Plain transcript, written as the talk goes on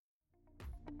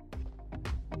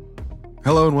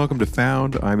Hello and welcome to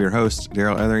Found. I'm your host,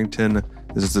 Daryl Etherington.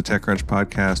 This is the TechCrunch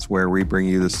podcast where we bring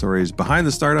you the stories behind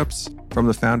the startups from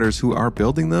the founders who are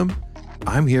building them.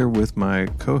 I'm here with my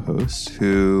co-host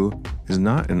who is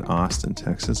not in Austin,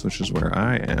 Texas, which is where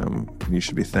I am. And you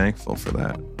should be thankful for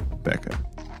that, Becca.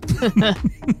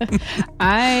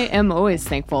 I am always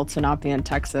thankful to not be in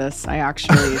Texas. I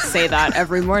actually say that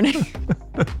every morning.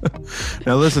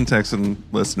 Now listen, Texan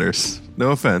listeners,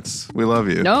 no offense. We love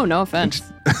you. No offense.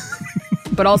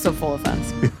 But also full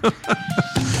offense.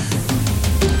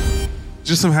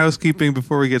 Just some housekeeping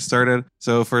before we get started.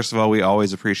 So first of all, we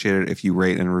always appreciate it if you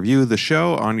rate and review the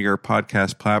show on your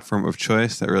podcast platform of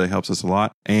choice. That really helps us a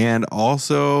lot. And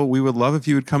also, we would love if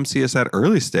you would come see us at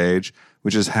Early Stage,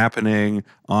 which is happening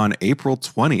on April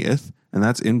 20th, and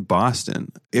that's in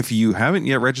Boston. If you haven't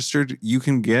yet registered, you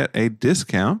can get a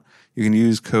discount. You can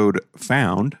use code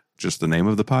FOUND, just the name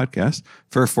of the podcast,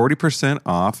 for 40%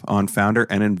 off on founder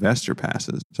and investor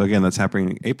passes. So again, that's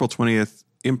happening April 20th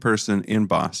in person in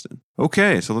Boston.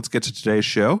 Okay, so let's get to today's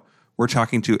show. We're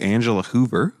talking to Angela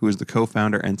Hoover, who is the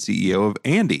co-founder and CEO of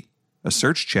Andi, a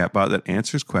search chatbot that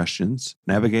answers questions,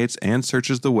 navigates, and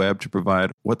searches the web to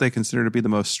provide what they consider to be the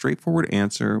most straightforward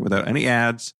answer without any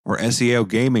ads or SEO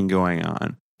gaming going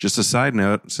on. Just a side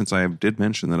note, since I did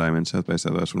mention that I'm in South by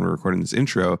Southwest when we're recording this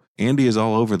intro, Andi is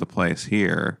all over the place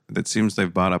here. It seems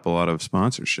they've bought up a lot of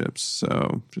sponsorships,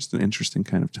 so just an interesting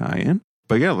kind of tie-in.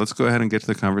 But yeah, let's go ahead and get to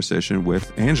the conversation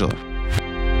with Angela.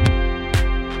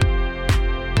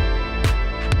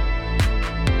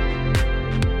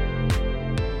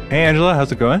 Hey, Angela,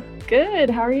 how's it going? Good.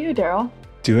 How are you, Daryl?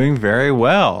 Doing very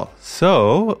well.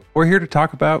 So we're here to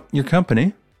talk about your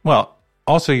company. Well,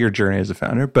 also your journey as a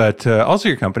founder, but also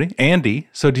your company, Andi.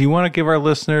 So do you want to give our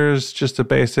listeners just a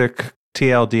basic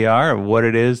TLDR of what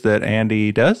it is that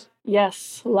Andi does?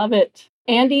 Yes, love it.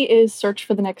 Andi is search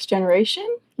for the next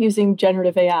generation using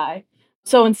generative AI.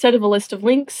 So instead of a list of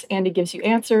links, Andi gives you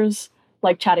answers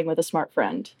like chatting with a smart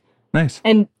friend. Nice.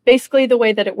 And basically the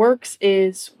way that it works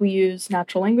is we use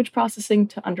natural language processing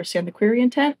to understand the query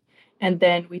intent, and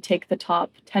then we take the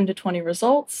top 10 to 20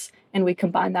 results and we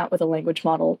combine that with a language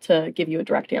model to give you a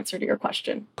direct answer to your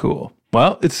question. Cool.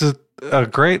 Well, it's a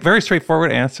great, very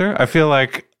straightforward answer. I feel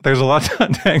like there's a lot to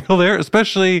untangle there,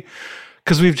 especially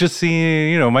because we've just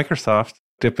seen, Microsoft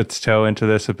dip its toe into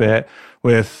this a bit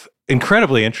with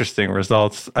incredibly interesting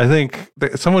results. I think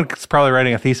someone's probably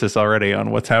writing a thesis already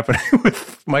on what's happening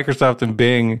with Microsoft and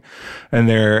Bing and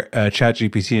their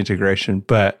ChatGPT integration.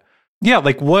 But yeah,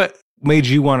 what made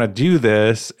you want to do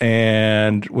this?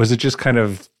 And was it just kind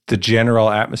of the general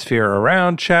atmosphere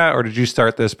around chat, or did you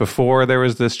start this before there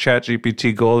was this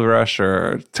ChatGPT gold rush?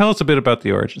 Or tell us a bit about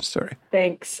the origin story.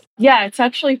 Thanks. Yeah, it's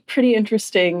actually pretty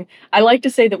interesting. I like to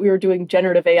say that we were doing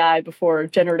generative AI before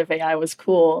generative AI was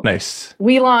cool. Nice.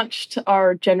 We launched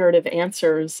our generative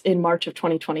answers in March of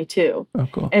 2022. Oh,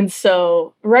 cool. And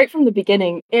so right from the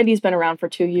beginning, Andi's been around for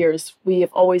 2 years. We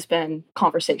have always been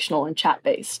conversational and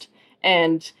chat-based.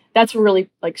 And that's a really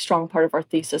strong part of our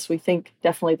thesis. We think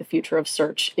definitely the future of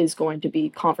search is going to be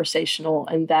conversational,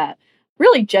 and that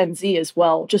really Gen Z as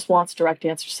well just wants direct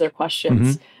answers to their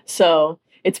questions. Mm-hmm. So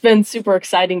it's been super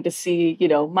exciting to see,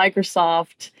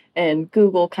 Microsoft and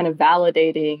Google kind of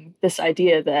validating this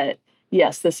idea that,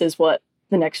 yes, this is what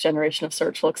the next generation of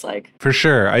search looks like. For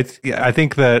sure. I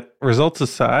think that results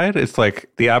aside, it's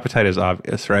the appetite is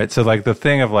obvious, right? So the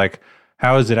thing of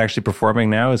how is it actually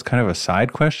performing now is kind of a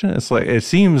side question. It's it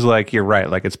seems like you're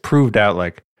right. It's proved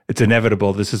out, it's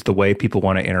inevitable. This is the way people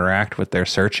want to interact with their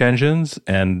search engines.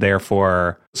 And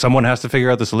therefore someone has to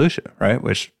figure out the solution, right?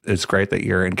 Which is great that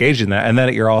you're engaged in that. And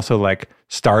then you're also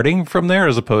starting from there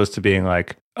as opposed to being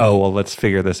oh, well, let's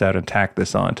figure this out and tack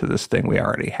this on to this thing we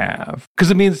already have.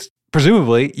 Because it means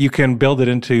presumably you can build it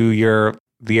into your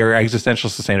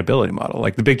existential sustainability model.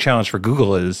 The big challenge for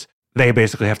Google is they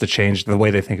basically have to change the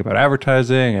way they think about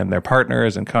advertising and their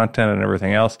partners and content and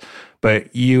everything else.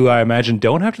 But you, I imagine,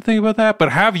 don't have to think about that.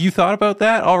 But have you thought about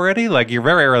that already? You're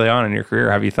very early on in your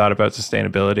career. Have you thought about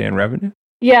sustainability and revenue?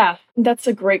 Yeah, that's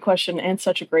a great question and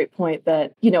such a great point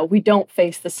that, we don't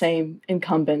face the same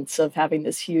incumbents of having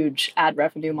this huge ad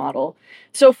revenue model.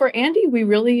 So for Andi, we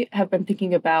really have been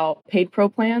thinking about paid pro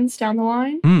plans down the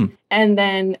line, and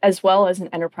then as well as an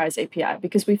enterprise API,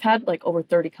 because we've had over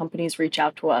 30 companies reach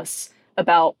out to us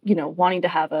about, wanting to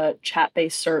have a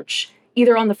chat-based search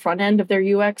either on the front end of their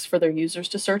UX for their users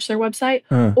to search their website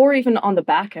or even on the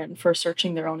back end for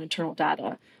searching their own internal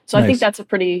data. So nice. I think that's a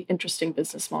pretty interesting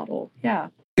business model. Yeah.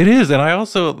 It is. And I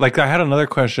also, I had another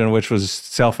question, which was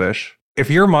selfish. If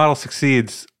your model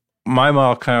succeeds, my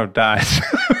model kind of dies.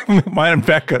 Mine and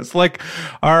Becca's.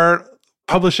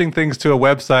 publishing things to a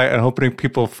website and hoping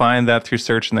people find that through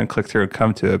search and then click through and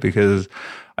come to it, because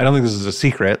I don't think this is a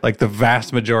secret. Like the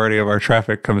vast majority of our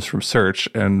traffic comes from search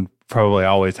and probably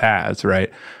always has,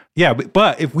 right? Yeah,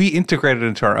 but if we integrated it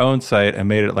into our own site and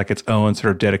made it like its own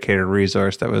sort of dedicated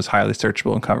resource that was highly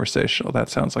searchable and conversational, that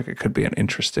sounds like it could be an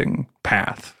interesting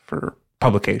path for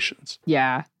publications.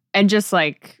 Yeah. And just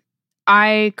like,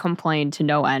 I complain to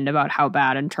no end about how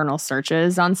bad internal search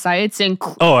is on sites.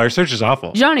 Oh, our search is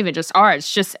awful. Not even just ours,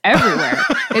 just everywhere.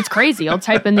 It's crazy. You'll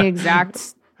type in the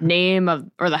exact name of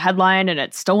or the headline and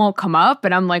it still won't come up,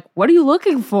 and I'm like, what are you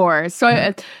looking for?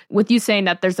 So with you saying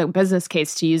that there's a business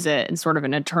case to use it in sort of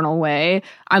an internal way,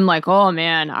 I'm like, oh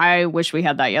man, I wish we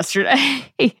had that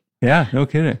yesterday. Yeah, no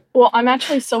kidding. Well, I'm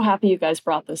actually so happy you guys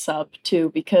brought this up too,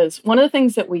 because one of the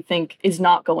things that we think is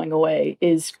not going away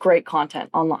is great content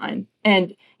online.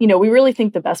 And, you know, we really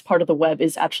think the best part of the web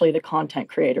is actually the content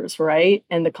creators, right?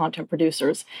 And the content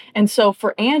producers. And so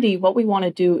for Andi, what we want to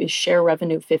do is share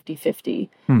revenue 50-50.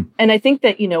 And I think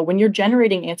that, you know, when you're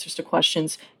generating answers to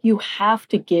questions, you have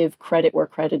to give credit where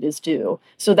credit is due.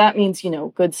 So that means, you know,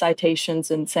 good citations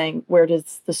and saying, where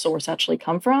does the source actually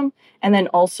come from? And then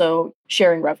also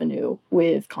sharing revenue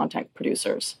with content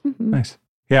producers. Nice.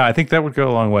 Yeah, I think that would go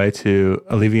a long way to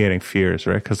alleviating fears,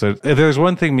 right? Because if there's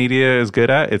one thing media is good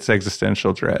at, it's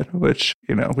existential dread, which,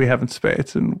 you know, we have in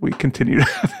spades and we continue to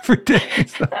have every day.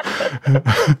 So.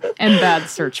 And bad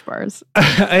search bars.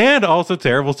 And also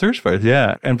terrible search bars,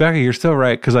 yeah. And Becca, you're still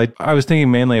right, because I was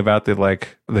thinking mainly about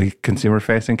the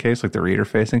consumer-facing case, like the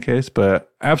reader-facing case,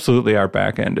 but absolutely our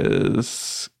back end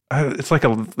is... It's like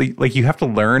you have to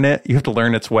learn it. You have to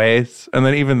learn its ways. And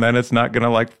then even then, it's not going to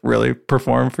like really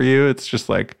perform for you. It's just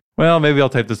like, well, maybe I'll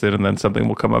type this in and then something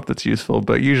will come up that's useful,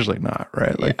 but usually not,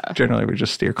 right? Like generally we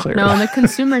just steer clear. No, on the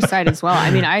consumer side as well.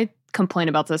 I mean, I complain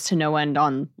about this to no end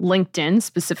on LinkedIn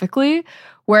specifically,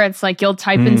 where it's like you'll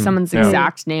type in someone's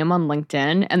exact name on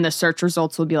LinkedIn and the search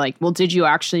results will be like, well, did you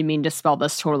actually mean to spell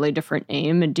this totally different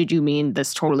name? And did you mean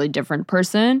this totally different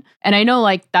person? And I know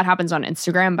like that happens on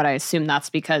Instagram, but I assume that's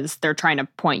because they're trying to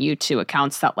point you to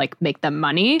accounts that like make them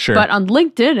money. Sure. But on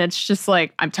LinkedIn, it's just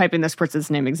like, I'm typing this person's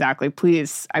name exactly.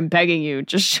 Please, I'm begging you,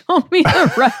 just show me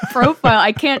the right profile.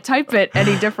 I can't type it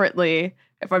any differently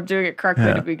if I'm doing it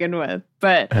correctly to begin with.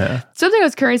 But something I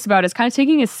was curious about is kind of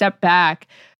taking a step back.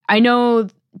 I know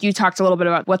you talked a little bit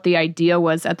about what the idea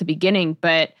was at the beginning,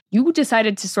 but you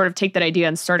decided to sort of take that idea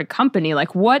and start a company.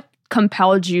 Like what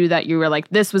compelled you that you were like,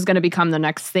 this was going to become the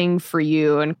next thing for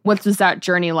you? And what was that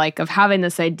journey like of having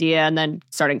this idea and then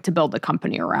starting to build a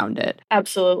company around it?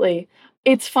 Absolutely.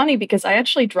 It's funny because I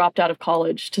actually dropped out of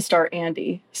college to start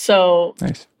Andi. So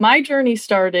my journey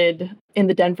started in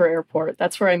the Denver airport.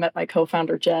 That's where I met my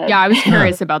co-founder, Jed. Yeah, I was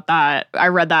curious about that. I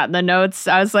read that in the notes.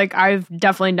 I was like, I've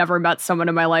definitely never met someone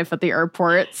in my life at the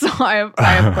airport. So I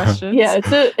have questions. Yeah,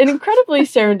 it's an incredibly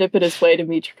serendipitous way to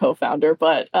meet your co-founder.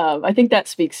 But I think that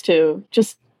speaks to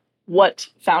just what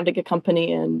founding a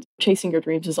company and chasing your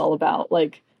dreams is all about.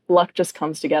 Like, luck just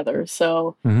comes together.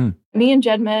 So me and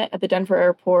Jed met at the Denver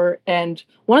airport. And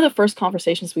one of the first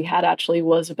conversations we had actually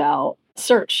was about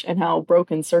search and how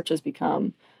broken search has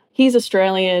become. He's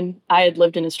Australian. I had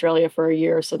lived in Australia for a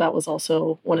year. So that was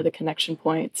also one of the connection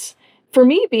points. For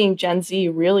me, being Gen Z,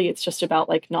 really, it's just about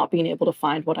like not being able to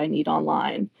find what I need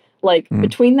online. Like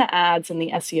between the ads and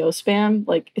the SEO spam,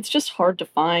 like it's just hard to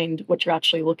find what you're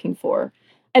actually looking for.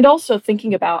 And also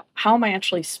thinking about how am I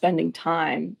actually spending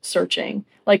time searching?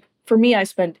 Like for me, I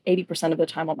spend 80% of the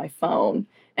time on my phone.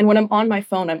 And when I'm on my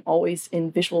phone, I'm always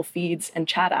in visual feeds and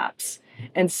chat apps.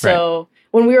 And so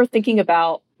when we were thinking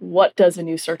about what does a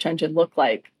new search engine look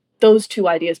like, those two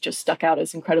ideas just stuck out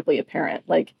as incredibly apparent.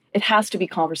 Like it has to be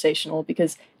conversational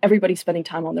because everybody's spending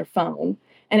time on their phone.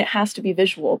 And it has to be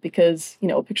visual because, you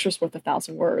know, a picture's worth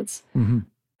 1,000 words.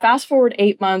 Fast forward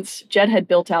 8 months, Jed had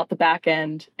built out the back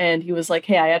end and he was like,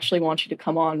 hey, I actually want you to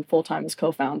come on full time as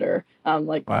co-founder.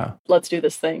 Let's do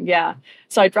this thing. Yeah.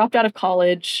 So I dropped out of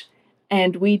college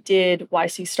and we did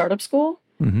YC Startup School,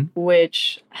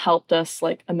 which helped us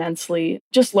like immensely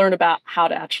just learn about how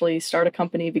to actually start a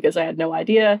company because I had no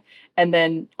idea. And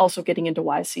then also getting into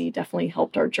YC definitely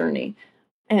helped our journey.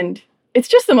 And it's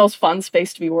just the most fun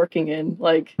space to be working in.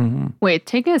 Like, wait,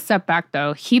 taking a step back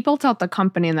though, he built out the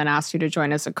company and then asked you to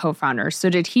join as a co-founder. So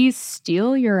did he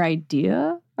steal your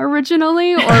idea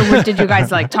originally? Or did you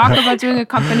guys like talk about doing a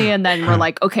company and then we're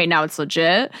like, okay, now it's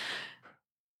legit?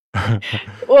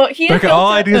 Well,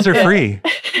 all ideas are free.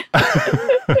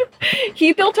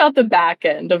 He built out the back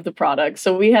end of the product.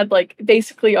 So we had like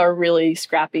basically our really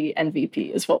scrappy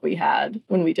MVP is what we had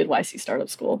when we did YC Startup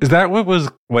School. Is that what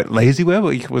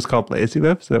LazyWeb? It was called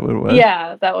LazyWeb? Is that what it was?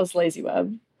 Yeah, that was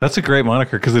LazyWeb. That's a great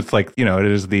moniker because it's like, it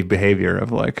is the behavior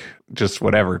of like, just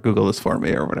whatever, Google this for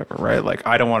me or whatever, right? Like,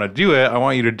 I don't want to do it. I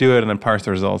want you to do it and then parse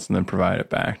the results and then provide it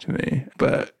back to me.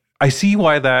 But I see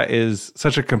why that is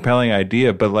such a compelling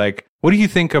idea. But like, what do you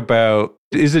think about,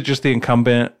 is it just the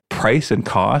incumbent price and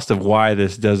cost of why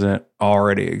this doesn't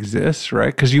already exist,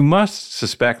 right? Because you must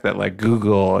suspect that like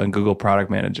Google and Google product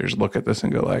managers look at this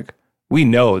and go like, we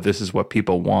know this is what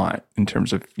people want in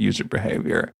terms of user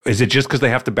behavior. Is it just because they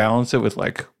have to balance it with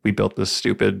like, we built this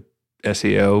stupid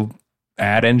SEO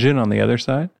ad engine on the other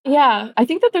side? Yeah, I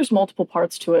think that there's multiple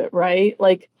parts to it, right?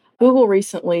 Like Google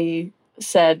recently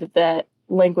said that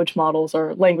language models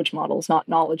are language models, not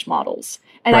knowledge models.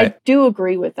 And Right. I do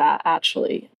agree with that,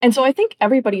 actually. And so I think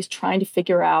everybody's trying to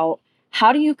figure out,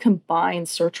 how do you combine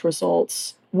search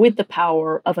results with the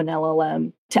power of an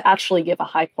LLM to actually give a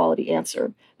high quality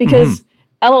answer? Because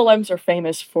LLMs are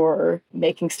famous for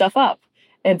making stuff up.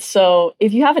 And so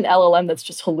if you have an LLM that's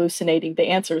just hallucinating the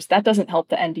answers, that doesn't help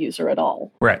the end user at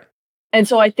all. Right. And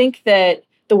so I think that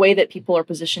the way that people are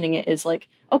positioning it is like,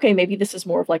 okay, maybe this is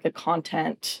more of like a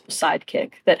content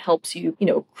sidekick that helps you,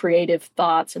 creative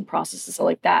thoughts and processes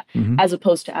like that, as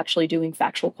opposed to actually doing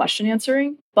factual question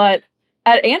answering. But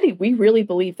at Andi, we really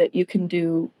believe that you can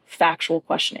do factual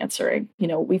question answering.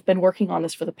 We've been working on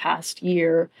this for the past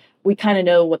year. We kind of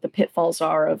know what the pitfalls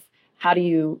are of how do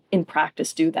you in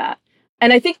practice do that.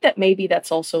 And I think that maybe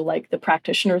that's also like the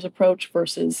practitioner's approach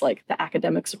versus like the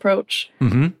academic's approach.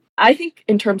 I think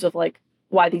in terms of like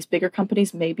why these bigger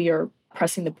companies maybe are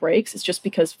pressing the brakes, it's just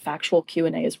because factual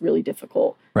Q&A is really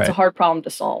difficult. Right. It's a hard problem to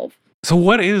solve. So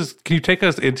can you take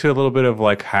us into a little bit of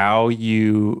like how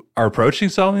you are approaching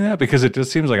solving that? Because it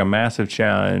just seems like a massive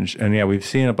challenge. And yeah, we've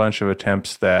seen a bunch of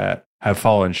attempts that have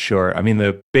fallen short. I mean,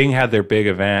 the Bing had their big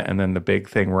event, and then the big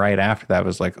thing right after that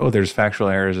was like, oh, there's factual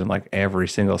errors in like every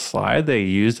single slide they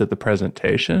used at the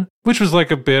presentation, which was like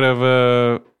a bit of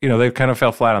a, they kind of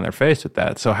fell flat on their face with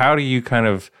that. So how do you kind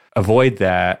of avoid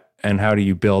that? And how do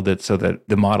you build it so that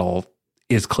the model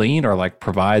is clean or like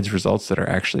provides results that are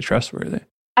actually trustworthy?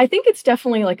 I think it's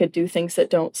definitely like a do things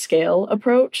that don't scale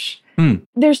approach.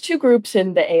 There's two groups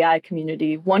in the AI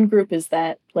community. One group is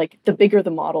that like the bigger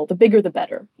the model, the bigger the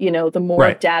better. The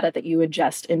more data that you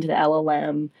ingest into the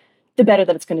LLM, the better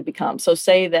that it's going to become. So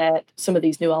say that some of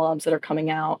these new LLMs that are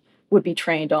coming out would be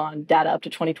trained on data up to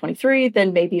 2023,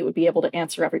 then maybe it would be able to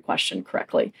answer every question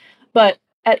correctly. But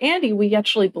at Andi, we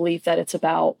actually believe that it's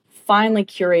about finely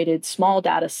curated small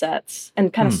data sets,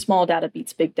 and kind of small data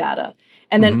beats big data.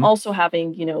 And then also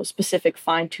having, specific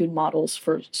fine-tuned models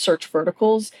for search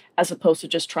verticals, as opposed to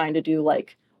just trying to do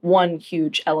like one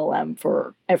huge LLM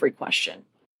for every question.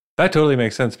 That totally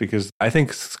makes sense, because I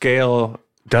think scale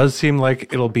does seem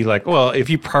like it'll be like, well, if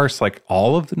you parse like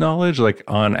all of the knowledge, like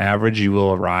on average, you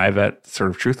will arrive at sort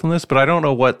of truthfulness. But I don't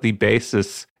know what the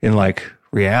basis in like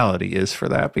reality is for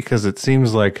that, because it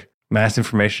seems like mass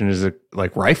information is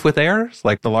like rife with errors.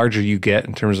 Like the larger you get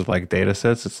in terms of like data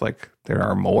sets, it's like there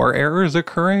are more errors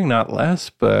occurring, not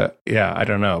less. But yeah, I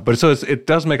don't know. But so it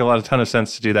does make a ton of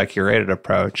sense to do that curated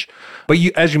approach. But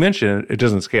as you mentioned, it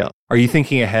doesn't scale. Are you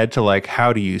thinking ahead to like,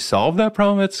 how do you solve that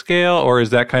problem at scale? Or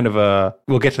is that kind of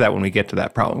we'll get to that when we get to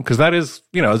that problem? Because that is,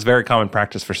 it's very common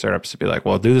practice for startups to be like,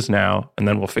 well, do this now, and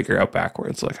then we'll figure out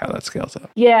backwards like how that scales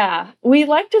up. Yeah, we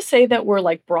like to say that we're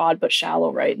like broad but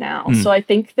shallow right now. So I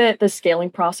think that the scaling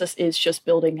process is just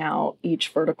building out each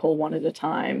vertical one at a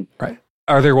time. Right.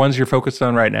 Are there ones you're focused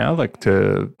on right now, like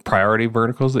to priority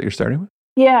verticals that you're starting with?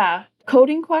 Yeah.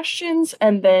 Coding questions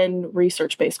and then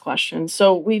research-based questions.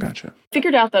 So we've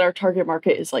figured out that our target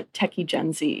market is like techie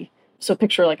Gen Z. So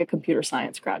picture like a computer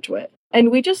science graduate. And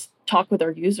we just talk with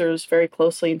our users very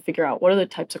closely and figure out what are the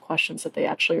types of questions that they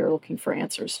actually are looking for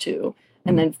answers to,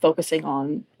 and then focusing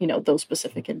on, those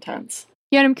specific intents.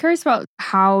 Yeah, and I'm curious about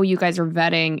how you guys are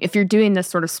vetting. If you're doing this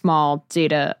sort of small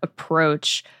data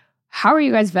approach, how are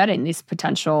you guys vetting these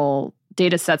potential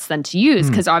data sets then to use?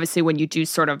 Because obviously when you do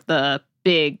sort of the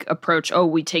big approach,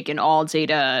 we take in all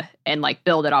data and like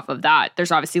build it off of that,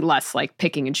 there's obviously less like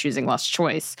picking and choosing, less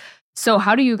choice. So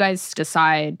how do you guys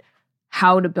decide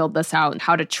how to build this out and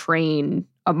how to train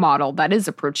a model that is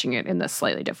approaching it in this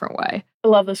slightly different way? I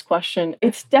love this question.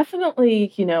 It's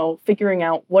definitely, figuring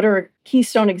out what are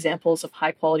keystone examples of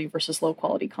high quality versus low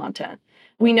quality content.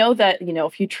 We know that,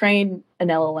 if you train an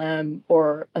LLM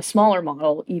or a smaller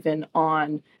model, even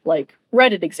on like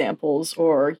Reddit examples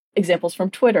or examples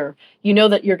from Twitter,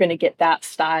 that you're going to get that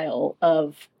style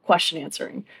of question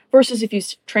answering. Versus if you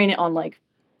train it on like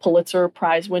Pulitzer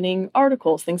Prize winning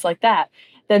articles, things like that,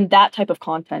 then that type of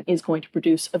content is going to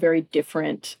produce a very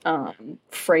different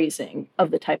phrasing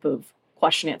of the type of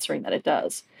question answering that it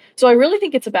does. So I really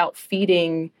think it's about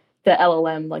feeding the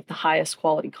LLM like the highest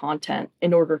quality content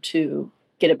in order to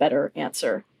get a better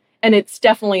answer. And it's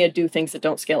definitely a do things that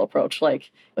don't scale approach. Like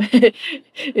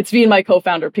it's me and my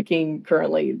co-founder picking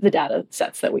currently the data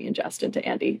sets that we ingest into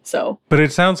Andi. So, but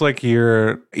it sounds like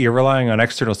you're relying on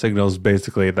external signals,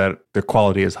 basically that the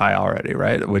quality is high already,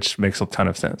 right? Which makes a ton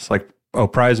of sense. Like, oh,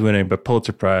 prize winning, but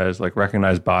Pulitzer Prize, like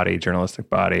recognized body, journalistic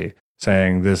body,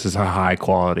 saying this is a high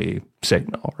quality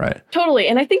signal, right? Totally.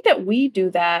 And I think that we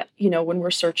do that, when we're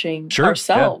searching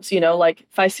ourselves, like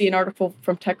if I see an article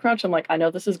from TechCrunch, I'm like, I know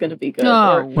this is going to be good.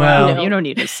 Oh, well, you don't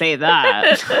need to say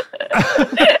that.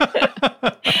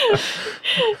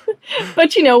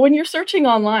 But, when you're searching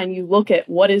online, you look at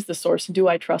what is the source and do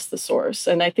I trust the source?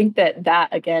 And I think that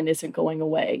again, isn't going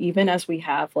away. Even as we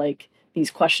have like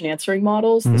these question answering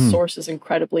models, the source is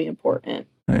incredibly important.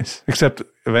 Nice. Except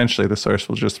eventually the source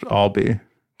will just all be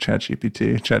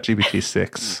ChatGPT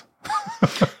 6.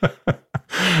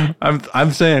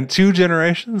 I'm saying 2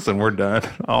 generations and we're done.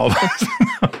 All of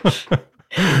us.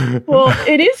 Well,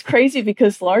 it is crazy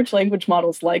because large language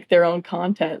models like their own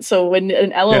content. So when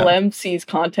an LLM sees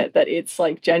content that it's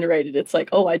like generated, it's like,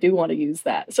 oh, I do want to use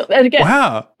that. So and again,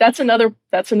 wow, that's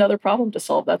another problem to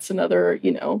solve. That's another,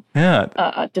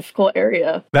 difficult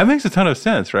area. That makes a ton of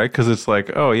sense, right? Because it's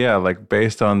like, oh yeah, like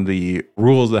based on the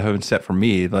rules that have been set for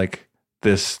me, like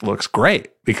this looks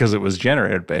great because it was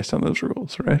generated based on those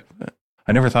rules, right? But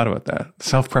I never thought about that.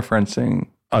 Self-preferencing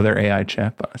other AI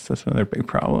chatbots. That's another big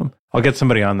problem. I'll get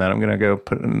somebody on that. I'm going to go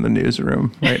put it in the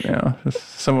newsroom right now.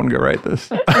 Just someone go write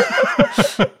this.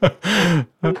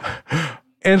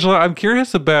 Angela, I'm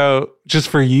curious about, just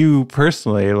for you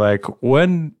personally, like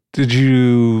when did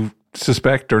you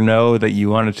suspect or know that you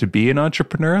wanted to be an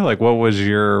entrepreneur? Like what was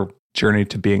your journey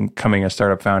to becoming a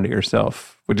startup founder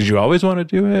yourself? Did you always want to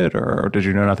do it, or did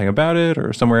you know nothing about it,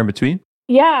 or somewhere in between?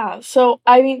 Yeah. So,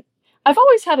 I mean, I've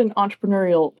always had an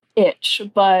entrepreneurial itch,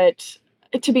 but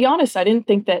to be honest, I didn't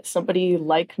think that somebody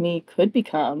like me could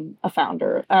become a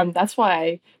founder. That's why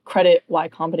I credit Y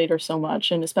Combinator so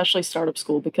much, and especially Startup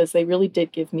School, because they really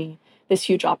did give me this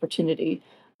huge opportunity.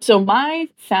 So my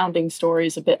founding story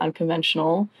is a bit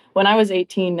unconventional. When I was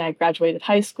 18, I graduated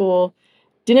high school,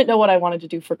 didn't know what I wanted to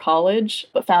do for college,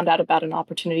 but found out about an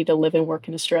opportunity to live and work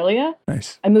in Australia.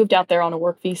 Nice. I moved out there on a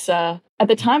work visa. At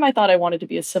the time, I thought I wanted to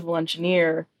be a civil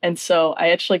engineer. And so I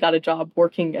actually got a job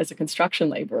working as a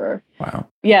construction laborer. Wow.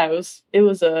 Yeah, it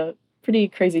was a pretty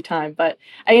crazy time. But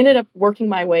I ended up working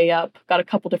my way up, got a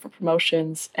couple different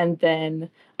promotions, and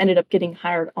then ended up getting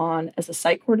hired on as a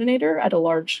site coordinator at a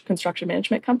large construction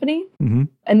management company. Mm-hmm.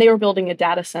 And they were building a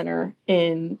data center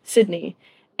in Sydney.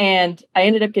 And I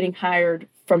ended up getting hired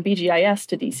from BGIS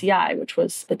to DCI, which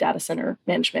was the data center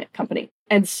management company.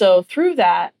 And so through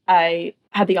that, I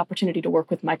had the opportunity to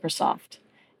work with Microsoft.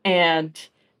 And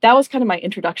that was kind of my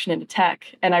introduction into tech.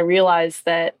 And I realized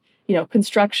that,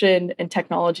 construction and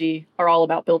technology are all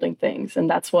about building things. And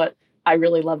that's what I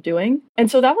really love doing. And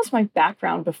so that was my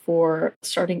background before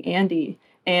starting Andi.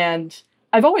 And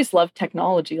I've always loved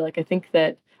technology. Like, I think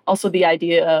that also the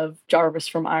idea of Jarvis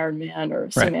from Iron Man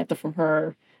or Samantha from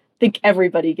Her, I think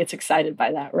everybody gets excited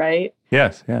by that, right?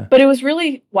 Yes, yeah. But it was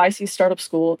really YC Startup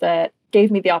School that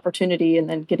gave me the opportunity, and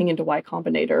then getting into Y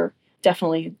Combinator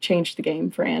definitely changed the game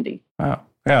for Andi. Wow.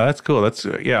 Yeah, that's cool. That's,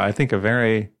 I think a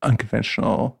very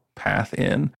unconventional path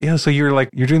in. Yeah, so you're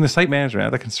doing the site management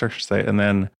at the construction site, and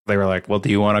then they were like, well, do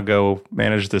you want to go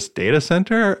manage this data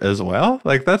center as well?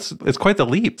 Like it's quite the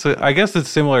leap. So I guess it's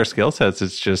similar skill sets. It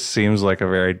just seems like a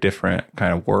very different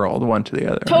kind of world, one to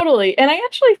the other. Totally. And I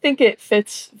actually think it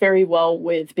fits very well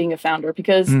with being a founder,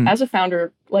 because as a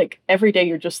founder, like every day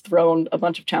you're just thrown a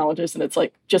bunch of challenges, and it's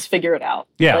like, just figure it out.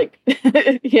 Yeah.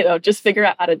 Like, just figure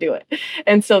out how to do it.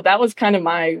 And so that was kind of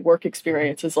my work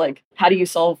experience, is like, how do you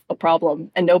solve a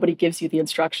problem? And nobody gives you the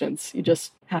instructions. You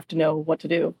just have to know what to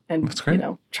do, and,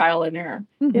 trial and error.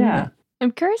 Mm-hmm. Yeah.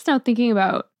 I'm curious now, thinking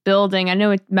about building. I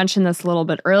know I mentioned this a little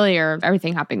bit earlier,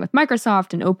 everything happening with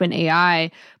Microsoft and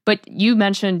OpenAI, but you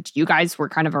mentioned you guys were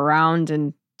kind of around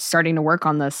and starting to work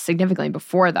on this significantly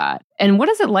before that. And what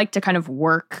is it like to kind of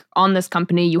work on this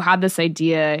company? You had this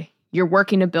idea, you're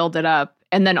working to build it up,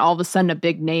 and then all of a sudden a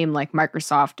big name like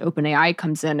Microsoft, OpenAI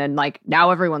comes in, and like now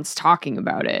everyone's talking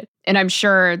about it. And I'm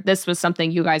sure this was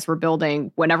something you guys were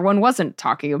building when everyone wasn't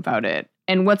talking about it.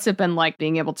 And what's it been like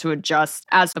being able to adjust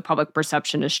as the public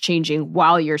perception is changing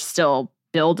while you're still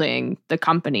building the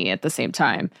company at the same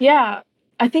time? Yeah,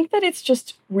 I think that it's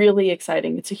just really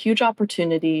exciting. It's a huge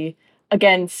opportunity.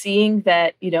 Again, seeing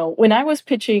that, when I was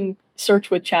pitching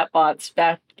search with chatbots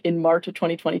back in March of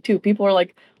 2022, people were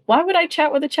like, why would I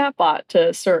chat with a chatbot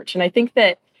to search? And I think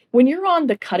that when you're on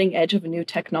the cutting edge of a new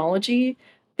technology,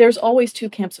 there's always two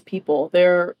camps of people.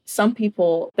 There are some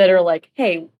people that are like,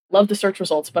 hey, love the search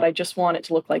results, but I just want it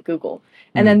to look like Google.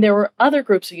 And then there were other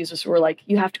groups of users who were like,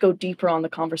 you have to go deeper on the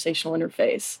conversational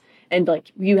interface. And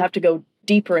like, you have to go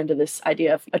deeper into this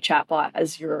idea of a chatbot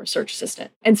as your search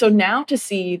assistant. And so now to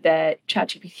see that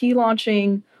ChatGPT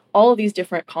launching, all of these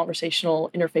different conversational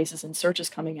interfaces and searches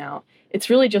coming out, it's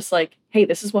really just like, hey,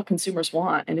 this is what consumers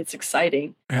want, and it's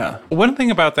exciting. Yeah. One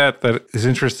thing about that is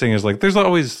interesting is like there's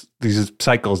always these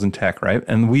cycles in tech, right?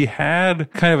 And we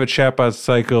had kind of a chatbot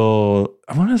cycle,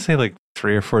 I want to say like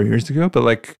 3 or 4 years ago, but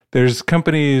like there's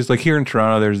companies like here in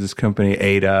Toronto, there's this company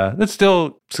Ada that's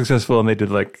still successful, and they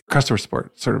did like customer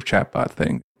support sort of chatbot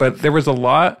thing. But there was a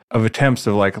lot of attempts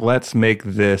of like, let's make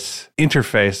this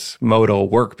interface modal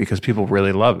work because people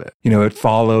really love it. You know, it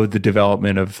followed the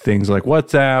development of things like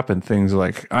WhatsApp and things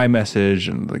like iMessage,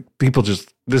 and like people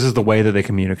just, this is the way that they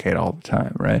communicate all the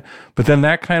time, right? But then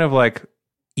that kind of like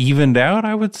evened out,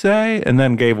 I would say, and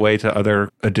then gave way to other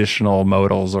additional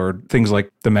modals or things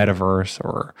like the metaverse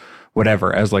or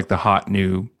whatever as like the hot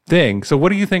new thing. So what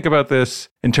do you think about this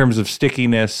in terms of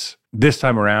stickiness this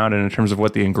time around, and in terms of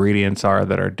what the ingredients are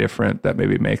that are different that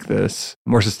maybe make this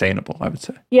more sustainable, I would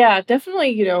say? Yeah, definitely.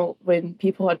 You know, when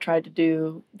people had tried to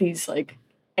do these like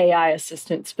AI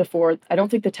assistants before, I don't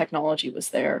think the technology was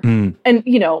there. And,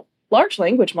 you know, large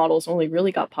language models only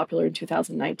really got popular in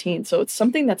 2019. So it's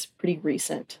something that's pretty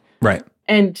recent. Right.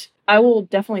 And I will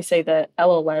definitely say that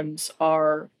LLMs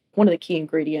are one of the key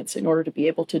ingredients in order to be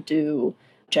able to do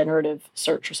generative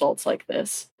search results like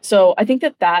this. So I think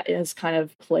that that is kind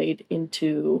of played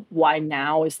into why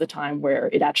now is the time where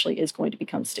it actually is going to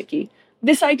become sticky.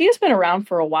 This idea's been around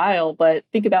for a while, but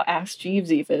think about Ask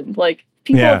Jeeves even. Like,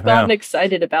 people have gotten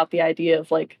excited about the idea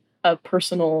of like a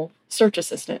personal search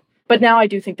assistant. But now I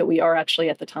do think that we are actually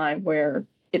at the time where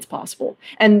it's possible.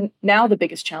 And now the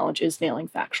biggest challenge is nailing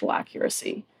factual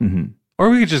accuracy. Or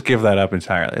we could just give that up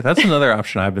entirely. That's another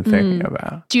option I've been thinking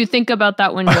about. Do you think about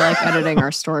that when you're like editing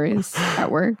our stories at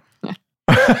work?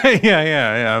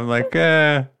 Yeah. I'm like,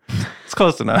 it's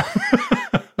close enough.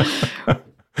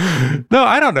 No,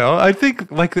 I don't know. I think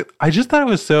like I just thought it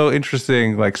was so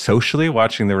interesting, like socially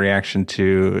watching the reaction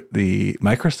to the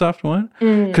Microsoft one,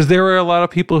 because there were a lot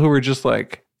of people who were just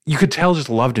like, you could tell, just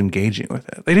loved engaging with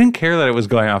it. They didn't care that it was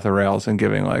going off the rails and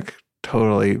giving like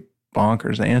totally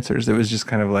bonkers answers. It was just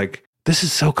kind of like, this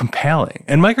is so compelling.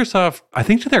 And Microsoft, I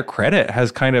think to their credit,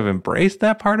 has kind of embraced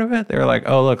that part of it. They were like,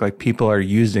 oh, look, like people are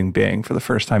using Bing for the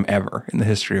first time ever in the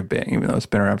history of Bing, even though it's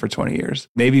been around for 20 years.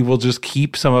 Maybe we'll just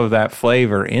keep some of that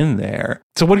flavor in there.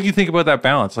 So what do you think about that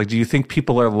balance? Like, do you think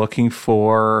people are looking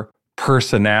for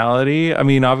personality? I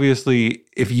mean, obviously,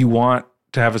 if you want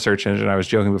to have a search engine, I was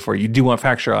joking before, you do want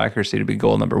factual accuracy to be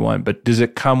goal number one, but does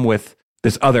it come with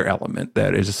this other element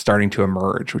that is starting to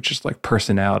emerge, which is like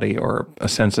personality or a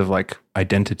sense of like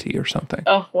identity or something?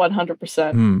 Oh,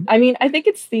 100%. I mean, I think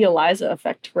it's the Eliza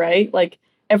effect, right? Like,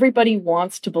 everybody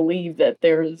wants to believe that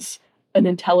there's an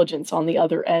intelligence on the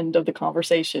other end of the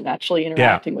conversation actually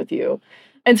interacting with you.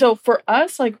 And so for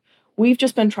us, like, we've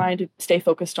just been trying to stay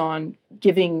focused on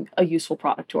giving a useful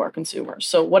product to our consumers.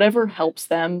 So whatever helps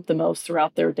them the most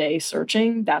throughout their day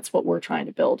searching, that's what we're trying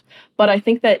to build. But I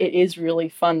think that it is really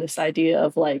fun, this idea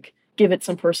of like, give it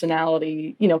some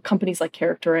personality. You know, companies like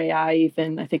Character AI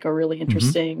even, I think, are really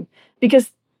interesting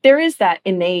because there is that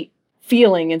innate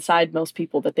feeling inside most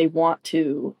people that they want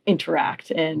to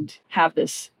interact and have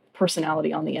this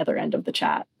personality on the other end of the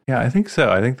chat. Yeah, I think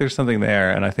so. I think there's something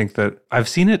there. And I think that I've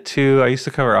seen it too. I used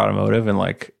to cover automotive, and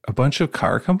like a bunch of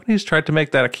car companies tried to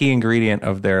make that a key ingredient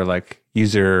of their like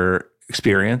user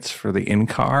experience for the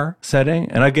in-car setting.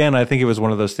 And again, I think it was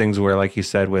one of those things where, like you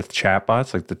said, with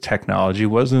chatbots, like the technology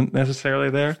wasn't necessarily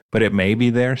there, but it may be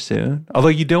there soon. Although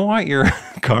you don't want your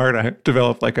car to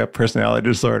develop like a personality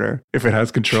disorder if it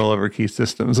has control over key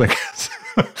systems, I guess.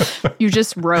 You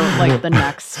just wrote like the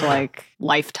next like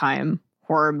Lifetime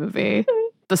horror movie.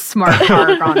 The smart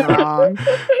car gone wrong.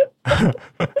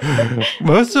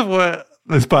 Most of what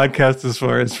this podcast is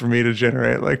for is for me to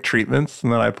generate like treatments,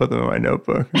 and then I put them in my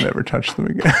notebook and never touch them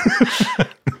again.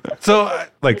 So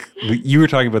like you were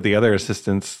talking about the other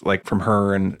assistants, like from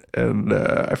her and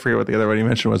I forget what the other one you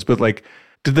mentioned was, but like,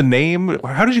 how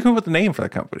did you come up with the name for the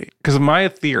company? Because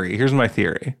here's my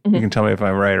theory. You can tell me if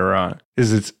I'm right or wrong,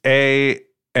 is it's A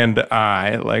and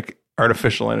I, like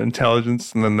artificial and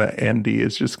intelligence, and then the Andi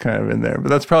is just kind of in there. But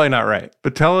that's probably not right.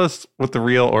 But tell us what the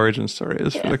real origin story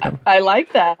is for the company. I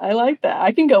like that.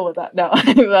 I can go with that. No,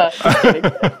 I'm just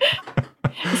kidding.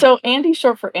 So Andi's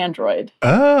short for Android.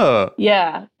 Oh.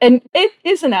 Yeah. And it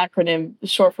is an acronym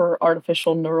short for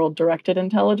Artificial Neural Directed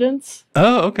Intelligence.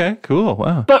 Oh, okay. Cool.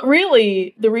 Wow. But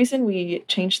really, the reason we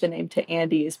changed the name to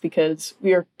Andi is because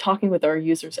we are talking with our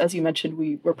users. As you mentioned,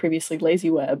 we were previously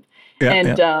LazyWeb.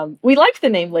 We liked the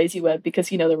name LazyWeb because,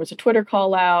 there was a Twitter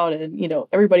call out and,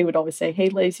 everybody would always say, hey,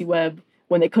 LazyWeb,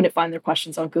 when they couldn't find their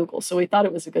questions on Google. So we thought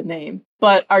it was a good name.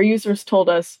 But our users told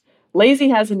us, lazy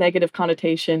has a negative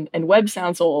connotation and web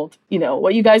sounds old.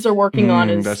 What you guys are working on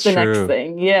is the next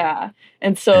thing. Yeah.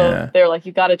 And so they're like,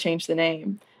 you got to change the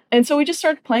name. And so we just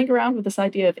started playing around with this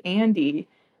idea of Andi.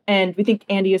 And we think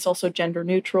Andi is also gender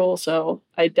neutral. So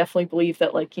I definitely believe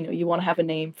that, you want to have a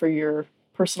name for your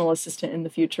personal assistant in the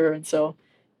future. And so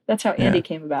that's how Andi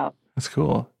came about. That's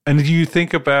cool. And do you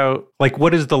think about,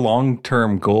 what is the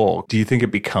long-term goal? Do you think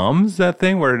it becomes that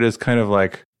thing where it is kind of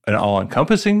like an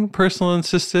all-encompassing personal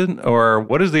assistant? Or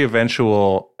what does the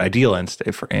eventual ideal end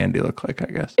state for Andi look like,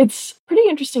 I guess? It's pretty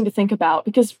interesting to think about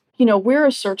because, we're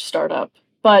a search startup,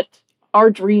 but our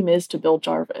dream is to build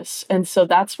Jarvis. And so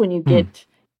that's when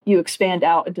you expand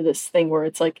out into this thing where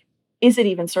it's like, is it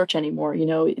even search anymore?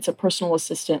 It's a personal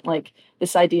assistant, like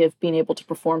this idea of being able to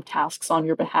perform tasks on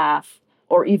your behalf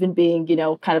or even being,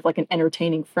 kind of like an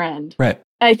entertaining friend. Right.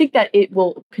 And I think that it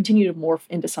will continue to morph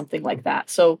into something like that.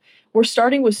 So we're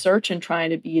starting with search and trying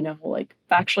to be,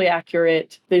 factually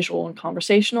accurate, visual and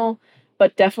conversational,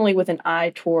 but definitely with an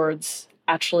eye towards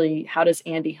actually how does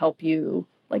Andi help you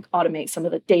automate some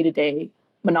of the day-to-day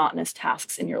monotonous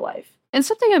tasks in your life. And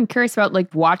something I'm curious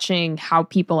about, watching how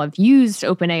people have used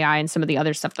OpenAI and some of the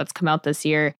other stuff that's come out this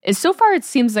year, is so far it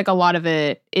seems like a lot of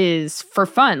it is for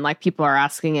fun. People are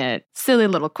asking it silly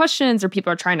little questions, or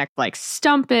people are trying to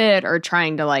stump it, or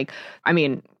trying to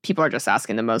people are just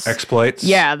asking the most exploits.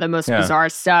 Yeah, the most bizarre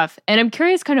stuff. And I'm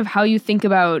curious kind of how you think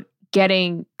about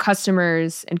getting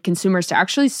customers and consumers to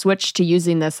actually switch to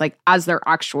using this as their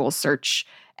actual search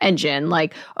engine.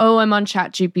 I'm on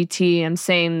ChatGPT, I'm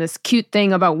saying this cute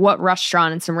thing about what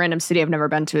restaurant in some random city I've never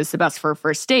been to is the best for a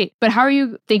first date. But how are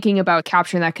you thinking about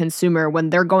capturing that consumer when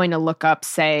they're going to look up,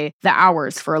 say, the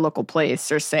hours for a local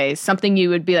place, or say something you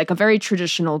would be a very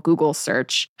traditional Google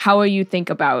search? How will you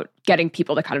think about getting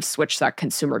people to kind of switch that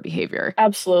consumer behavior?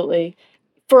 Absolutely.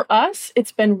 For us,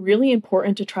 it's been really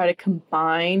important to try to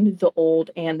combine the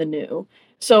old and the new.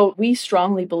 So we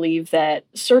strongly believe that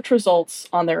search results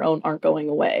on their own aren't going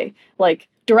away.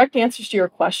 Direct answers to your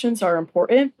questions are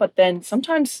important, but then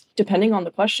sometimes, depending on the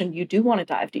question, you do want to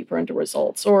dive deeper into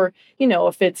results. Or,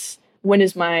 if it's, when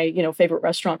is my, favorite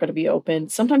restaurant going to be open?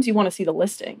 Sometimes you want to see the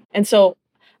listing. And so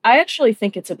I actually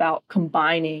think it's about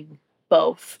combining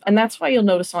both. And that's why you'll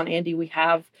notice on Andi, we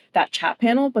have that chat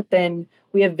panel, but then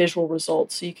we have visual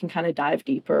results so you can kind of dive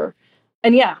deeper.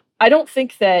 And I don't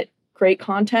think that great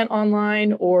content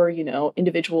online or,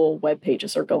 individual web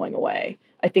pages are going away.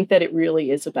 I think that it really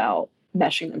is about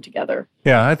meshing them together.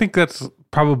 Yeah, I think that's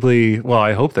probably,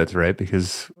 I hope that's right,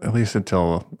 because at least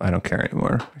until I don't care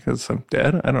anymore because I'm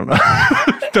dead. I don't know.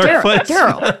 Dark place.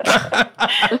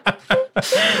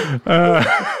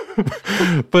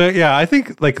 But I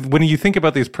think when you think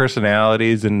about these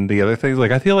personalities and the other things,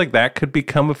 I feel like that could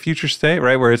become a future state,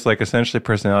 right? Where it's essentially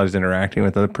personalities interacting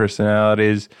with other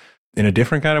personalities in a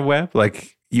different kind of web.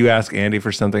 You ask Andi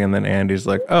for something and then Andi's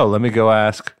like, oh, let me go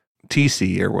ask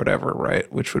TC or whatever,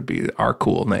 right? Which would be our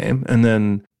cool name. And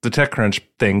then the TechCrunch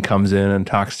thing comes in and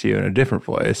talks to you in a different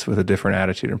voice with a different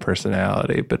attitude and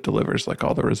personality, but delivers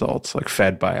all the results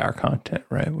fed by our content,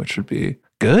 right? Which would be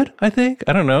good, I think.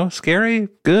 I don't know. Scary,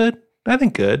 good. I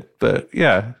think good. But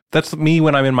that's me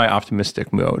when I'm in my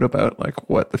optimistic mode about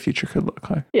what the future could look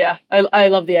like. Yeah, I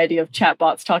love the idea of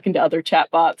chatbots talking to other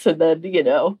chatbots and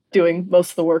then, doing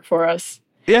most of the work for us.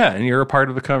 Yeah, and you're a part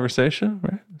of the conversation,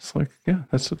 right? It's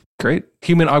that's a great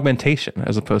human augmentation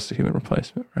as opposed to human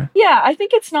replacement, right? Yeah, I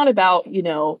think it's not about,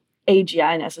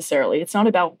 AGI necessarily. It's not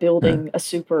about building a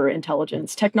super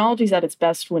intelligence. Technology's at its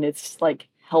best when it's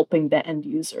helping the end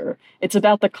user. It's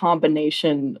about the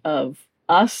combination of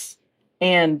us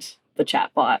and the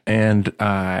chatbot. And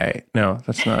no,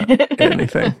 that's not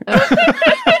anything.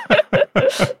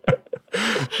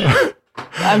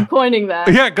 I'm coining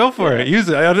that. Yeah, go for it. Use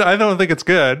it. I don't think it's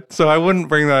good, so I wouldn't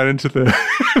bring that into the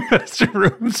investor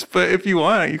rooms. But if you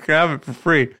want it, you can have it for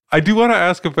free. I do want to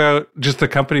ask about just the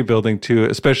company building too,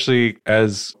 especially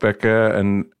as Becca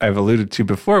and I've alluded to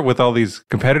before with all these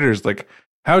competitors.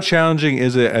 How challenging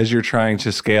is it as you're trying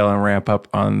to scale and ramp up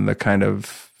on the kind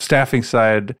of staffing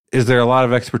side? Is there a lot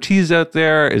of expertise out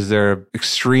there? Is there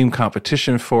extreme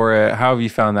competition for it? How have you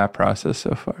found that process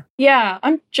so far? Yeah,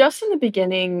 I'm just in the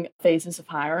beginning phases of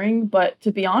hiring, but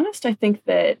to be honest, I think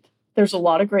that there's a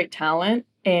lot of great talent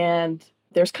and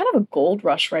there's kind of a gold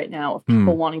rush right now of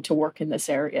people wanting to work in this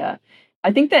area.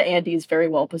 I think that Andi is very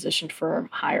well positioned for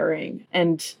hiring,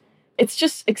 and it's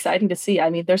just exciting to see. I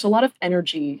mean, there's a lot of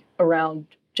energy around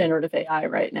generative AI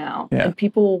right now, and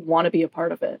people want to be a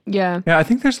part of it. Yeah. Yeah, I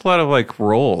think there's a lot of like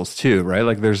roles too, right?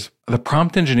 Like there's the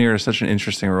prompt engineer is such an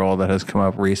interesting role that has come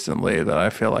up recently that I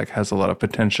feel like has a lot of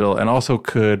potential and also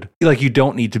could, like, you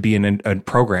don't need to be a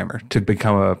programmer to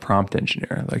become a prompt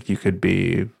engineer. Like you could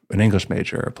be an English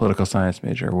major, a political science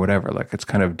major, or whatever. Like it's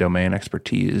kind of domain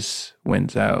expertise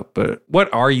wins out. But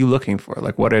what are you looking for?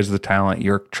 Like what is the talent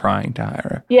you're trying to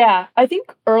hire? Yeah, I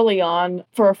think early on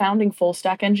for a founding full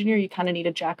stack engineer, you kind of need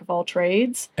a jack of all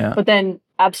trades. Yeah. But then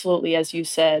absolutely, as you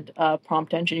said,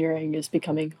 prompt engineering is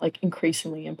becoming like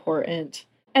increasingly important.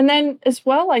 And then as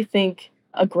well, I think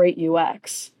a great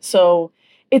UX. So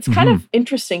it's kind of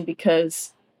interesting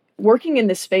because working in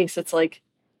this space, it's like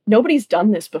nobody's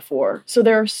done this before. So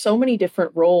there are so many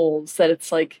different roles that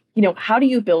it's like, you know, how do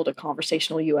you build a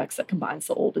conversational UX that combines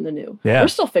the old and the new? Yeah. We're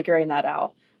still figuring that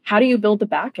out. How do you build the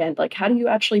back end? Like, how do you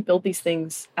actually build these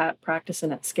things at practice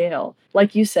and at scale?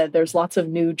 Like you said, there's lots of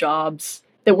new jobs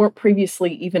that weren't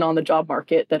previously even on the job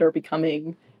market that are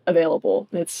becoming available.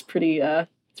 It's pretty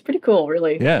cool,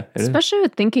 really. Yeah. Especially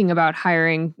with thinking about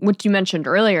hiring, what you mentioned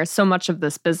earlier, so much of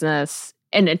this business,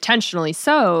 and intentionally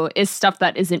so, is stuff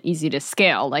that isn't easy to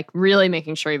scale, like really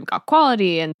making sure you've got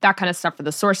quality and that kind of stuff for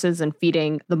the sources and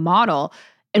feeding the model.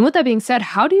 And with that being said,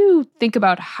 how do you think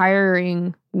about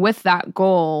hiring with that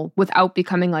goal without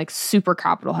becoming like super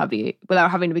capital heavy,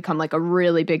 without having to become like a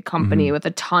really big company with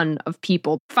a ton of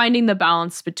people, finding the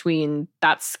balance between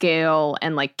that scale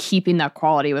and like keeping that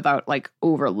quality without like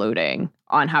overloading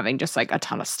on having just like a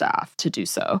ton of staff to do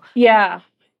so? Yeah.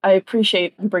 I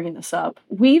appreciate you bringing this up.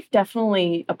 We've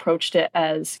definitely approached it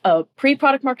as a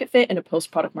pre-product market fit and a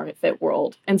post-product market fit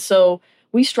world. And so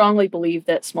we strongly believe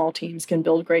that small teams can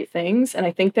build great things. And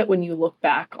I think that when you look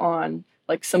back on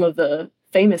like some of the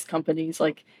famous companies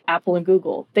like Apple and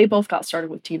Google, they both got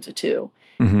started with teams of two.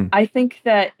 I think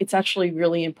that it's actually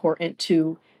really important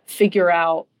to figure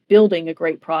out building a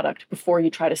great product before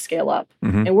you try to scale up.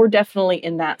 And we're definitely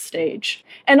in that stage.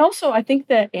 And also, I think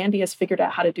that Andi has figured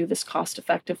out how to do this cost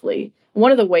effectively.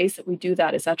 One of the ways that we do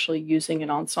that is actually using an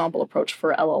ensemble approach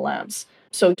for LLMs.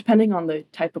 So depending on the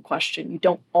type of question, you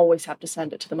don't always have to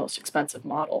send it to the most expensive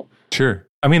model. Sure.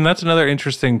 I mean, that's another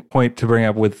interesting point to bring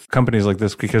up with companies like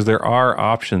this, because there are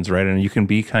options, right? And you can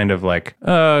be kind of like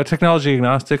technology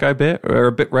agnostic, I bet, or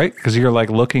a bit, right? Because you're like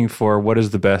looking for what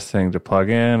is the best thing to plug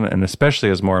in. And especially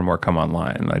as more and more come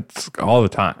online, like it's all the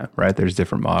time, right? There's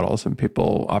different models and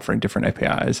people offering different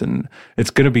APIs. And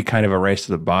it's going to be kind of a race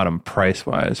to the bottom price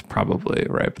wise, probably,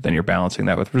 right? But then you're balancing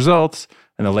that with results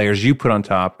and the layers you put on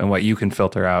top and what you can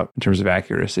filter out in terms of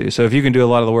accuracy. So if you can do a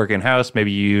lot of the work in-house, maybe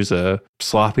you use a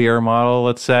sloppier model,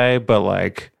 let's say, but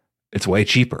like it's way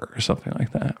cheaper or something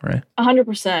like that, right?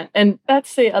 100%. And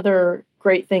that's the other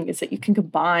great thing is that you can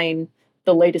combine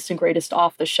the latest and greatest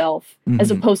off the shelf as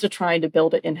opposed to trying to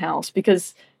build it in-house.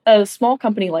 Because a small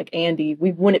company like Andi,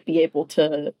 we wouldn't be able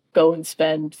to go and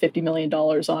spend $50 million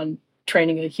on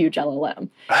training a huge LLM,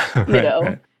 you know?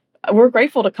 Right. We're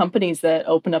grateful to companies that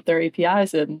open up their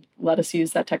APIs and let us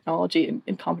use that technology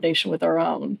in combination with our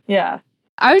own. Yeah.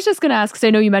 I was just going to ask, because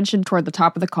I know you mentioned toward the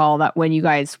top of the call that when you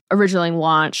guys originally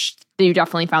launched, you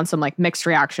definitely found some like mixed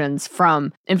reactions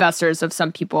from investors of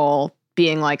some people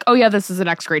being like, oh yeah, this is the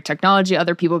next great technology.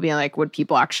 Other people being like, would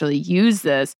people actually use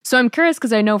this? So I'm curious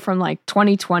because I know from like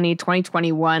 2020,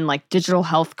 2021, like digital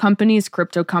health companies,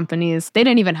 crypto companies, they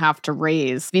didn't even have to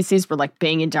raise. VCs were like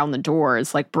banging down the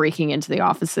doors, like breaking into the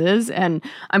offices. And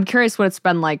I'm curious what it's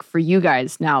been like for you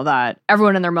guys now that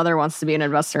everyone and their mother wants to be an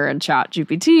investor in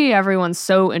ChatGPT. Everyone's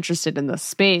so interested in this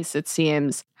space, it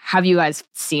seems. Have you guys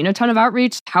seen a ton of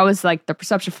outreach? How has like the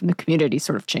perception from the community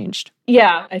sort of changed?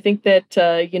 Yeah, I think that,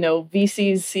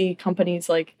 VCs see companies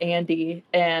like Andi,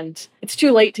 and it's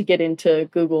too late to get into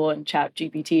Google and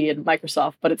ChatGPT and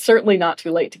Microsoft, but it's certainly not too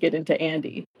late to get into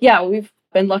Andi. Yeah, we've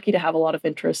been lucky to have a lot of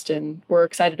interest, and we're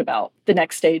excited about the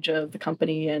next stage of the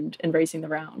company and raising the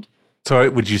round. So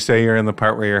would you say you're in the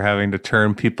part where you're having to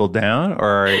turn people down,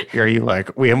 or are you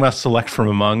like, we must select from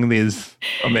among these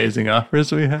amazing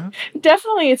offers we have?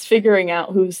 Definitely it's figuring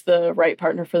out who's the right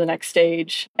partner for the next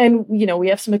stage. And, we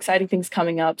have some exciting things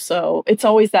coming up. So it's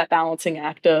always that balancing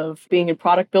act of being in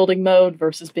product building mode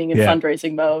versus being in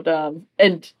fundraising mode.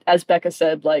 And as Becca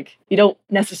said, like, you don't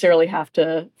necessarily have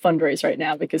to fundraise right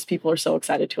now because people are so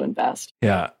excited to invest.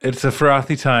 Yeah, it's a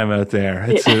frothy time out there.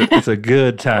 It's a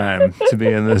good time to be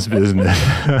in this business. isn't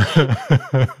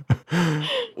it?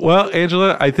 Well,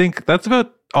 Angela, I think that's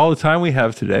about all the time we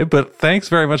have today, but thanks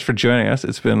very much for joining us.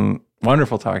 It's been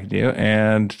wonderful talking to you,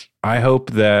 and I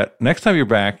hope that next time you're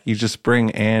back, you just bring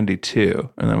Andi too,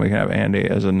 and then we can have Andi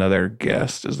as another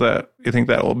guest. You think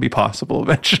that will be possible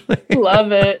eventually?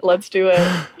 Love it. Let's do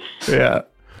it. Yeah.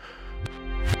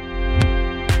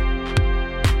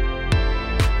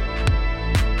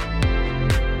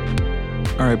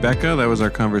 All right, Becca, that was our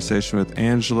conversation with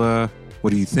Angela. What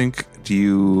do you think? Do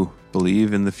you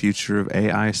believe in the future of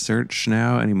AI search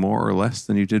now any more or less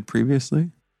than you did previously?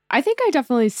 I think I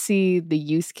definitely see the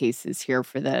use cases here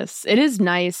for this. It is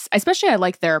nice, especially I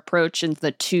like their approach in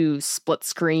the 2 split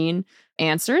screen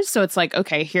answers. So it's like,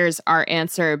 okay, here's our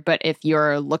answer. But if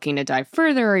you're looking to dive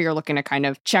further or you're looking to kind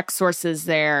of check sources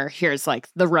there, here's like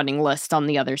the running list on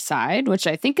the other side, which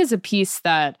I think is a piece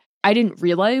that I didn't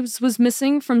realize was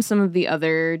missing from some of the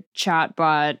other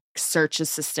chatbot, search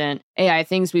assistant AI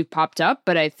things we've popped up.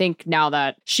 But I think now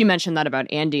that she mentioned that about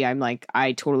Andi, I'm like,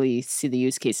 I totally see the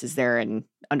use cases there and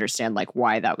understand like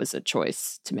why that was a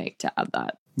choice to make to add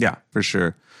that. Yeah, for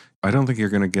sure. I don't think you're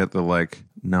going to get the like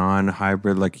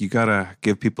non-hybrid, like you got to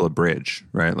give people a bridge,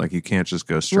 right? Like you can't just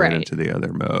go straight into the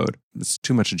other mode. It's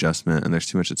too much adjustment and there's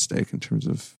too much at stake in terms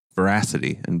of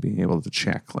veracity and being able to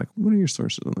check like, what are your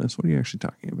sources on this? What are you actually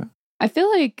talking about? I feel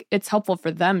like it's helpful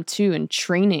for them too in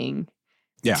training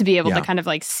to be able to kind of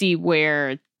like see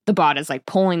where the bot is like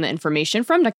pulling the information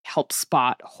from to help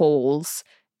spot holes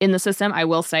in the system. I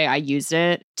will say I used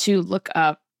it to look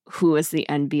up who is the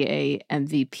NBA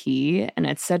MVP, and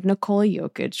it said Nikola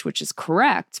Jokic, which is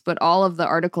correct, but all of the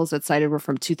articles it cited were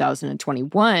from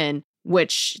 2021,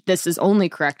 which this is only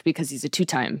correct because he's a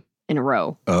 2-time in a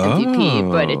row MVP,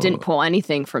 but it didn't pull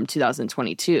anything from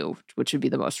 2022, which would be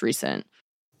the most recent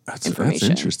information. That's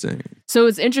interesting. So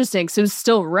it's interesting. So it's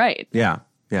still right. Yeah.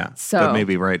 So, but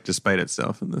maybe right despite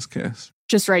itself in this case.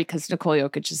 Just right because Nikola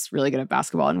Jokic is really good at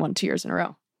basketball and won 2 years in a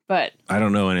row. But I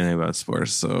don't know anything about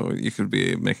sports, so you could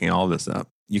be making all this up.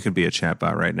 You could be a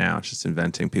chatbot right now, just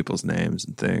inventing people's names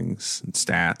and things and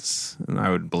stats, and I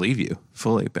would believe you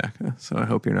fully, Becca. So I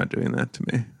hope you're not doing that to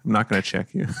me. I'm not going to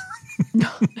check you. No,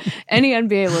 any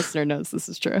NBA listener knows this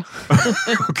is true.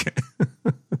 Okay.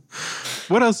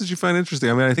 What else did you find interesting?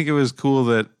 I mean, I think it was cool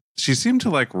that she seemed to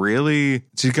like really,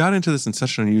 she got into this in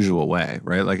such an unusual way,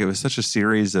 right? Like it was such a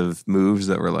series of moves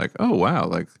that were like, oh, wow,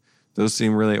 like those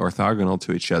seem really orthogonal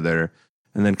to each other.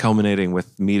 And then culminating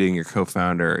with meeting your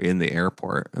co-founder in the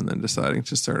airport and then deciding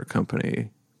to start a company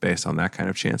based on that kind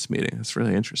of chance meeting. It's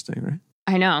really interesting, right?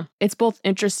 I know. It's both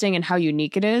interesting in how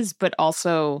unique it is, but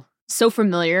also so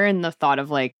familiar in the thought of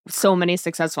like so many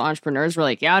successful entrepreneurs were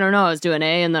like, yeah, I don't know, I was doing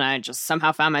A and then I just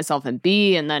somehow found myself in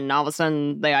B and then all of a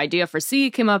sudden the idea for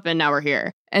C came up and now we're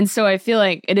here. And so I feel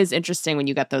like it is interesting when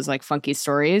you get those like funky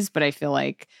stories, but I feel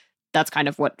like that's kind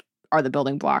of what are the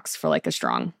building blocks for like a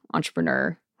strong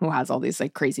entrepreneur who has all these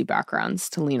like crazy backgrounds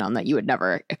to lean on that you would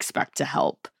never expect to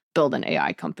help build an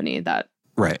AI company that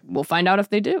we'll find out if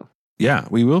they do. Yeah,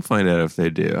 we will find out if they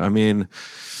do. I mean,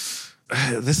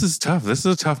 this is tough. This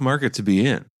is a tough market to be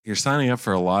in. You're signing up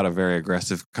for a lot of very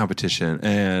aggressive competition.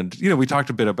 And, you know, we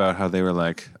talked a bit about how they were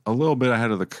like a little bit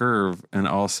ahead of the curve. And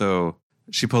also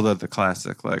she pulled out the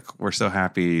classic, like, we're so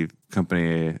happy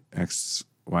company X,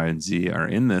 Y, and Z are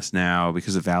in this now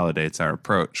because it validates our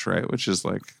approach, right? Which is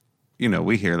like, you know,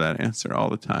 we hear that answer all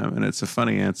the time. And it's a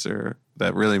funny answer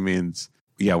that really means,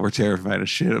 yeah, we're terrified as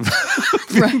shit of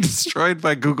being destroyed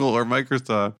by Google or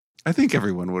Microsoft. I think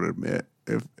everyone would admit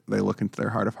if they look into their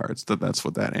heart of hearts that that's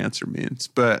what that answer means.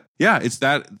 But yeah, it's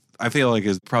that I feel like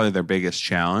is probably their biggest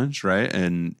challenge, right?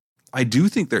 And I do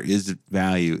think there is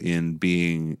value in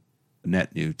being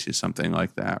net new to something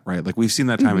like that, right? Like we've seen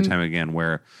that time and time again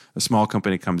where a small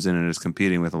company comes in and is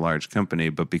competing with a large company,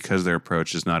 but because their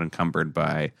approach is not encumbered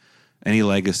by any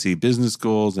legacy business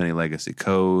goals, any legacy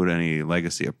code, any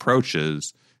legacy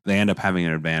approaches, they end up having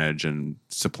an advantage and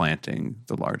supplanting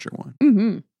the larger one.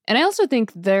 Mm-hmm. And I also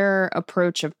think their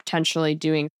approach of potentially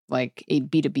doing like a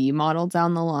B2B model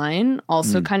down the line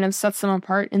also kind of sets them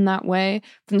apart in that way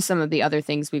from some of the other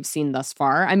things we've seen thus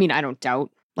far. I mean, I don't doubt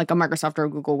like a Microsoft or a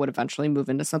Google would eventually move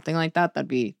into something like that. That'd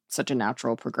be such a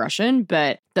natural progression.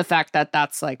 But the fact that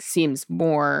that's like seems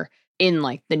more in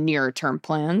like the nearer term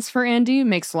plans for Andi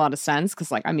makes a lot of sense.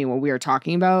 Cause like, I mean, what we were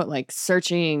talking about, like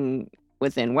searching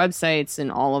within websites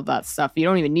and all of that stuff, you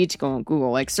don't even need to go on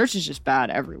Google. Like search is just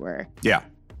bad everywhere. Yeah.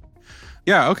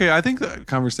 Yeah, okay. I think the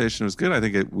conversation was good. I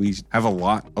think we have a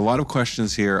lot of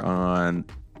questions here on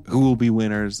who will be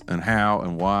winners and how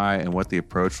and why and what the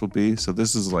approach will be. So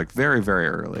this is like very, very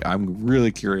early. I'm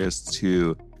really curious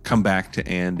to come back to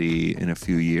Andi in a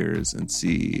few years and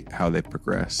see how they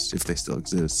progressed, if they still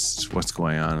exist, what's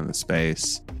going on in the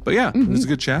space. But yeah, it was a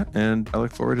good chat, and I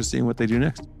look forward to seeing what they do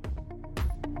next.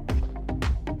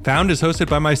 Found is hosted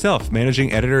by myself,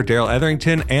 managing editor Daryl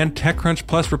Etherington, and TechCrunch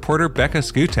Plus reporter Becca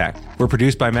Skutak. We're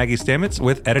produced by Maggie Stamets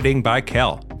with editing by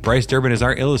Kel. Bryce Durbin is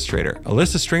our illustrator.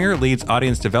 Alyssa Stringer leads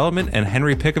audience development, and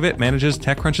Henry Pickavet manages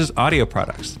TechCrunch's audio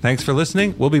products. Thanks for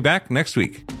listening. We'll be back next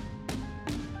week.